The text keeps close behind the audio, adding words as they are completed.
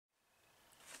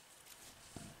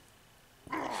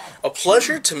A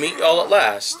pleasure to meet you all at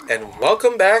last, and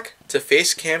welcome back to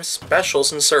Facecam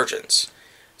Specials Insurgence.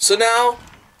 So now,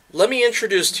 let me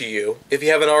introduce to you, if you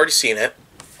haven't already seen it,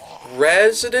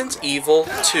 Resident Evil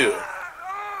 2.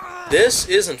 This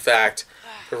is, in fact,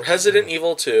 the Resident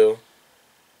Evil 2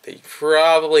 that you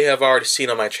probably have already seen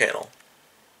on my channel.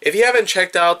 If you haven't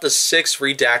checked out the 6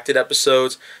 redacted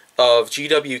episodes of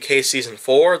GWK Season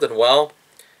 4, then well,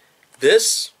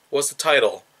 this was the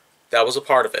title that was a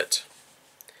part of it.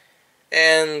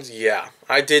 And yeah,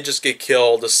 I did just get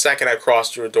killed the second I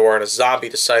crossed through a door and a zombie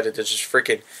decided to just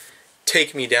freaking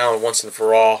take me down once and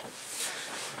for all.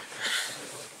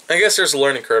 I guess there's a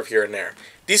learning curve here and there.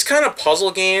 These kind of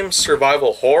puzzle games,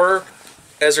 survival horror,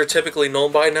 as they're typically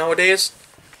known by nowadays,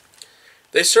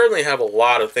 they certainly have a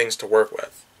lot of things to work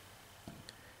with.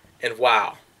 And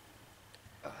wow.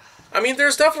 I mean,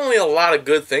 there's definitely a lot of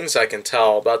good things I can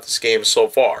tell about this game so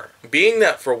far. Being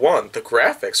that, for one, the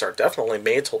graphics are definitely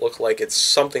made to look like it's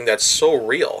something that's so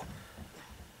real.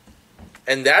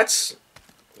 And that's...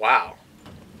 wow.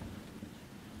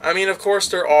 I mean, of course,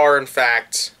 there are, in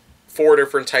fact, 4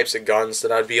 different types of guns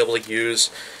that I'd be able to use.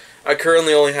 I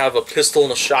currently only have a pistol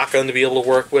and a shotgun to be able to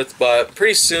work with, but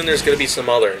pretty soon there's going to be some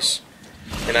others.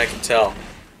 And I can tell.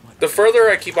 The further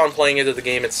I keep on playing into the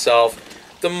game itself,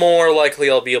 the more likely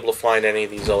I'll be able to find any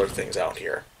of these other things out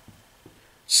here.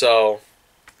 So,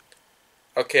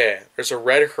 okay, there's a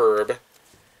red herb.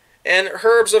 And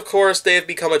herbs, of course, they have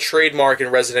become a trademark in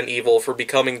Resident Evil for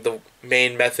becoming the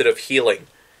main method of healing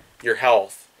your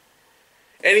health.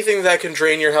 Anything that can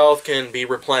drain your health can be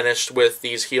replenished with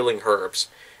these healing herbs.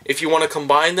 If you want to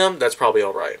combine them, that's probably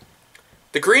alright.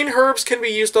 The green herbs can be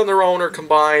used on their own or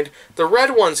combined. The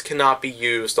red ones cannot be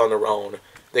used on their own.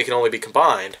 They can only be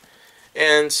combined.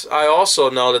 And I also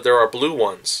know that there are blue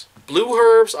ones. Blue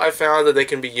herbs, I found that they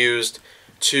can be used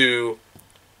to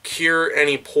cure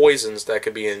any poisons that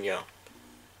could be in you.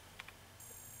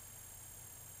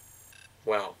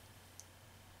 Well.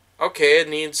 Okay, it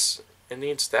needs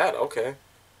that, okay.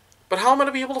 But how am I going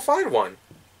to be able to find one?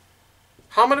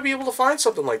 How am I going to be able to find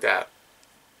something like that?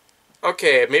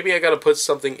 Okay, maybe I got to put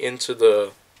something into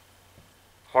the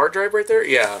hard drive right there?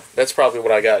 Yeah, that's probably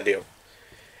what I got to do.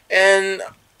 And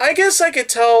I guess I could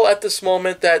tell at this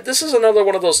moment that this is another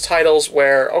one of those titles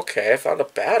where, okay, I found a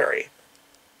battery.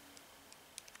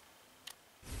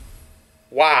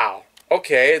 Wow.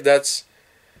 Okay, that's...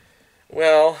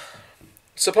 well,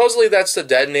 supposedly that's the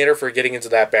detonator for getting into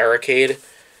that barricade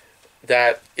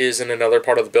that is in another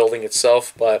part of the building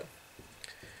itself, but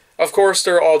of course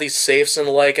there are all these safes and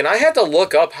the like, and I had to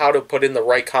look up how to put in the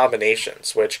right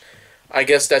combinations, which I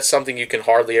guess that's something you can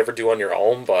hardly ever do on your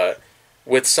own, but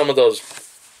with some of those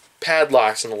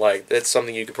padlocks and the like, that's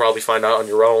something you could probably find out on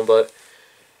your own, but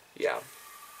yeah.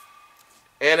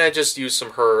 And I just used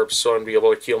some herbs so I'd be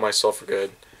able to heal myself for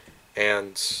good.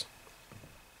 And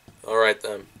alright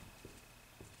then.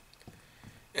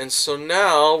 And so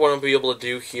now what I'll be able to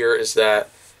do here is that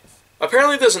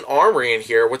apparently there's an armory in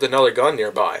here with another gun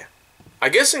nearby.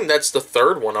 I'm guessing that's the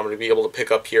 3rd one I'm going to be able to pick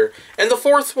up here. And the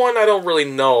 4th one, I don't really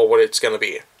know what it's going to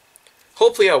be.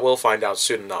 Hopefully I will find out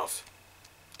soon enough.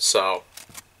 So,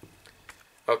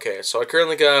 okay, so I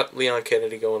currently got Leon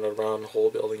Kennedy going around the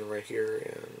whole building right here,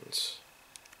 and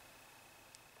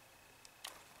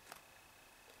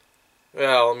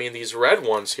well, I mean, these red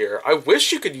ones here, I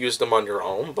wish you could use them on your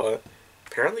own, but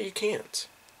apparently you can't.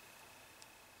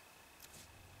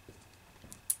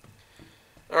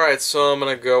 Alright, so I'm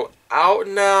going to go out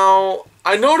now.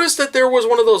 I noticed that there was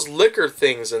one of those liquor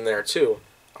things in there, too.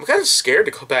 I'm kind of scared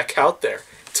to go back out there,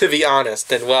 to be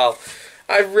honest, and well,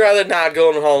 I'd rather not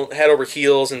go head over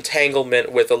heels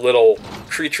entanglement with a little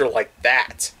creature like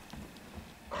that.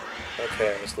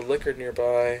 Okay, is the liquor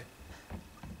nearby?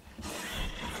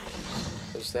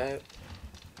 Was that?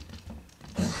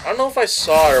 I don't know if I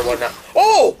saw it or whatnot.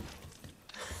 Oh!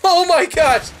 Oh my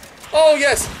gosh! Oh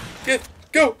yes!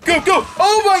 Go, go, go!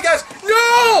 Oh my gosh!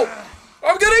 No!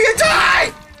 I'm gonna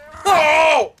die!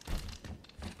 Oh!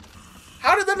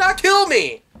 How did that not kill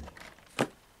me?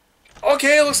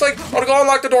 Okay, it looks like I'm gonna go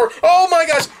unlock the door. Oh my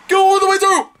gosh! Go all the way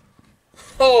through!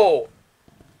 Oh.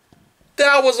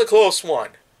 That was a close one.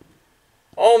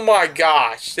 Oh my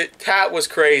gosh. That was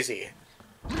crazy.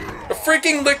 The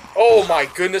freaking lick. Oh my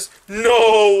goodness.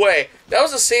 No way. That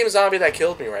was the same zombie that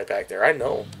killed me right back there. I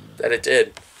know that it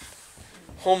did.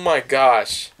 Oh my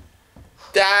gosh.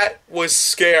 That was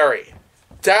scary.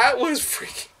 That was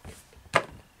freaking...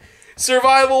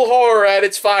 survival horror at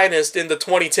its finest in the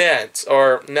 2010s,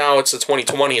 or now it's the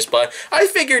 2020s, but I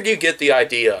figured you get the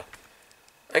idea.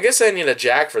 I guess I need a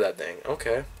jack for that thing.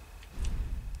 Okay.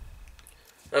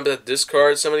 I'm going to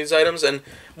discard some of these items. And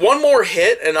one more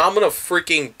hit, and I'm going to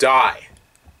freaking die.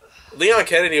 Leon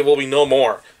Kennedy will be no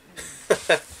more.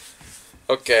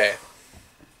 Okay.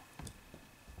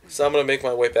 So I'm going to make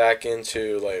my way back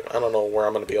into, like, I don't know where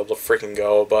I'm going to be able to freaking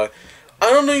go, but I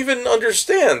don't even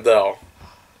understand, though.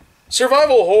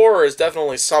 Survival horror is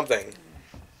definitely something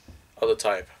of the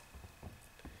type.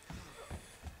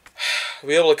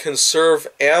 Be able to conserve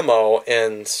ammo,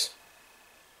 and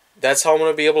that's how I'm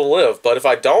going to be able to live. But if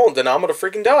I don't, then I'm going to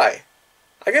freaking die.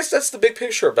 I guess that's the big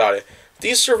picture about it.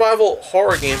 These survival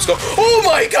horror games go, oh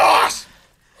my gosh!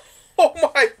 Oh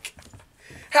my god!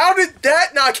 How did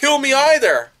that not kill me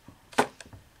either?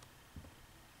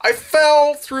 I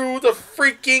fell through the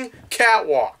freaking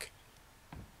catwalk.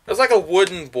 It was like a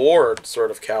wooden board sort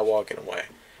of catwalk in a way.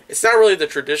 It's not really the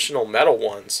traditional metal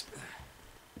ones.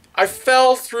 I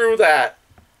fell through that,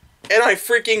 and I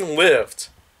freaking lived.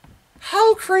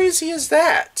 How crazy is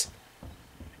that?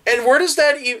 And where does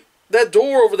that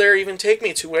door over there even take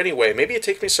me to anyway? Maybe it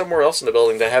takes me somewhere else in the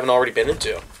building that I haven't already been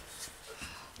into.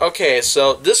 Okay,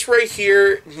 so this right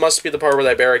here must be the part where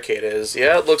that barricade is.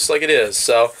 Yeah, it looks like it is.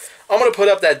 So I'm going to put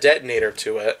up that detonator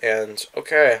to it, and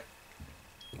okay.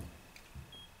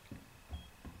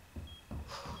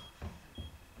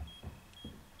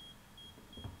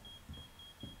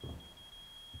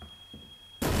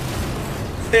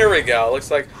 There we go.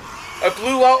 Looks like I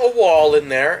blew out a wall in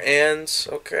there, and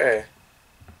okay.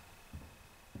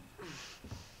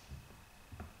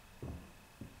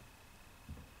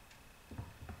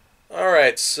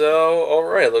 Alright, so,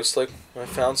 alright, looks like I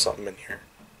found something in here.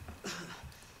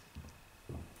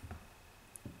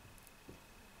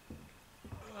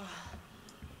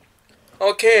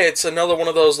 Okay, it's another one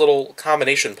of those little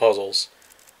combination puzzles.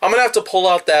 I'm going to have to pull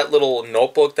out that little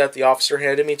notebook that the officer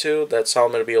handed me to. That's how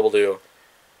I'm going to be able to...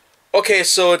 Okay,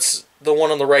 so it's the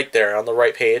one on the right there, on the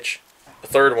right page. The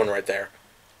third one right there.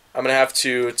 I'm going to have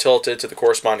to tilt it to the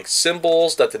corresponding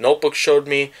symbols that the notebook showed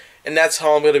me. And that's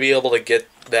how I'm going to be able to get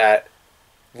that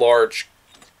large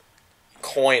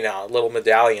coin out, little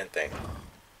medallion thing.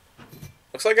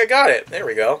 Looks like I got it. There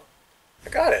we go. I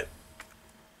got it.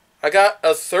 I got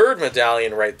a third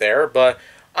medallion right there, but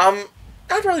I'm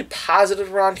not really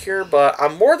positive around here, but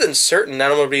I'm more than certain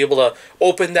that I'm going to be able to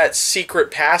open that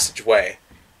secret passageway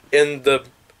in the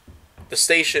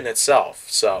station itself.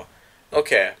 So,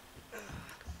 okay.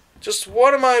 Just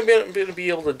what am I going to be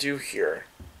able to do here?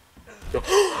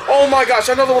 Oh my gosh,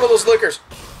 another one of those lickers.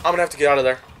 I'm going to have to get out of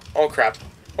there. Oh crap.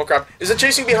 Oh crap. Is it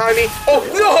chasing behind me? Oh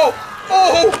no!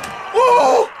 Oh!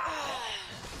 Oh!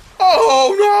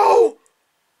 Oh no!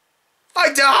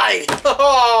 I died!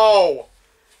 Oh!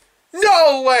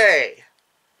 No way!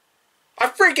 I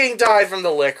freaking died from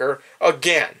the liquor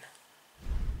again.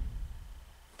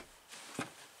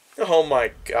 Oh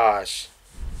my gosh.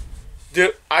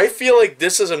 Dude, I feel like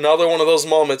this is another one of those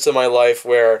moments in my life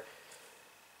where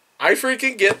I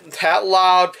freaking get that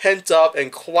loud, pent up, and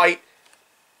quite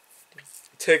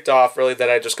ticked off, really, that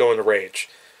I just go into rage.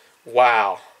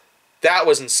 Wow. That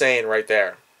was insane right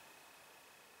there.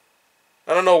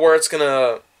 I don't know where it's going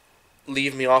to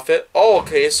leave me off it. Oh,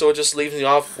 okay, so it just leaves me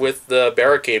off with the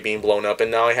barricade being blown up,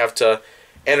 and now I have to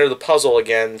enter the puzzle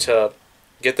again to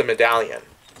get the medallion.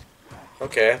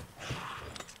 Okay.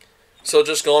 So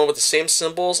just going with the same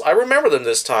symbols. I remember them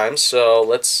this time, so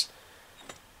let's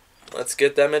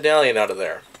get that medallion out of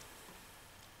there.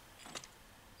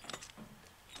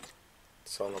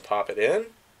 So I'm going to pop it in.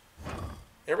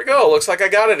 There we go. Looks like I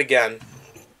got it again.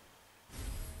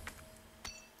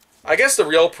 I guess the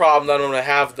real problem that I'm going to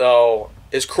have, though,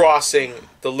 is crossing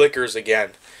the lickers again.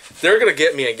 They're going to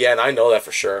get me again. I know that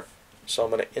for sure. So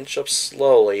I'm going to inch up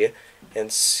slowly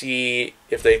and see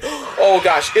if they... Oh,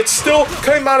 gosh. It's still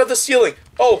coming out of the ceiling.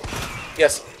 Oh,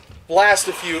 yes.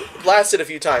 Blasted a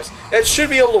few times. That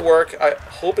should be able to work. I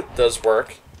hope it does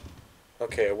work.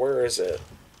 Okay, where is it?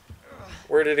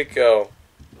 Where did it go?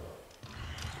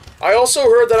 I also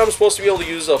heard that I'm supposed to be able to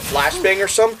use a flashbang or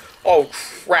something. Oh,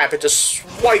 crap. It just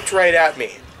swiped right at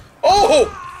me. Oh,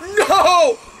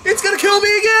 no! It's gonna kill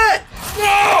me again!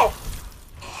 No!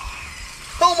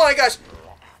 Oh, my gosh.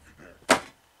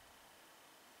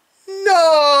 No!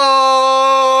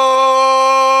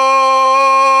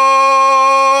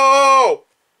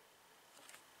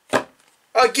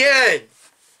 Again!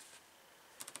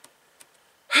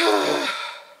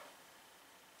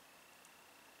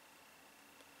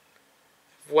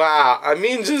 Wow, I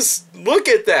mean, just look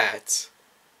at that.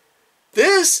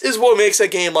 This is what makes a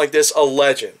game like this a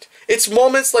legend. It's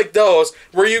moments like those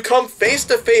where you come face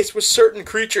to face with certain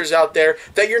creatures out there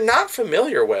that you're not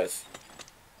familiar with.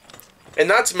 And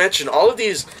not to mention all of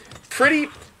these pretty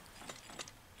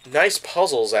nice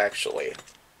puzzles, actually.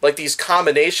 like these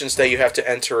combinations that you have to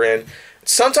enter in.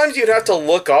 Sometimes you'd have to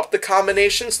look up the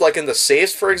combinations, like in the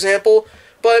safes, for example,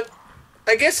 but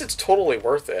I guess it's totally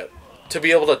worth it to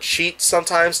be able to cheat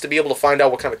sometimes, to be able to find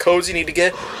out what kind of codes you need to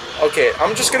get. Okay,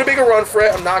 I'm just going to make a run for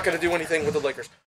it. I'm not going to do anything with the Lakers.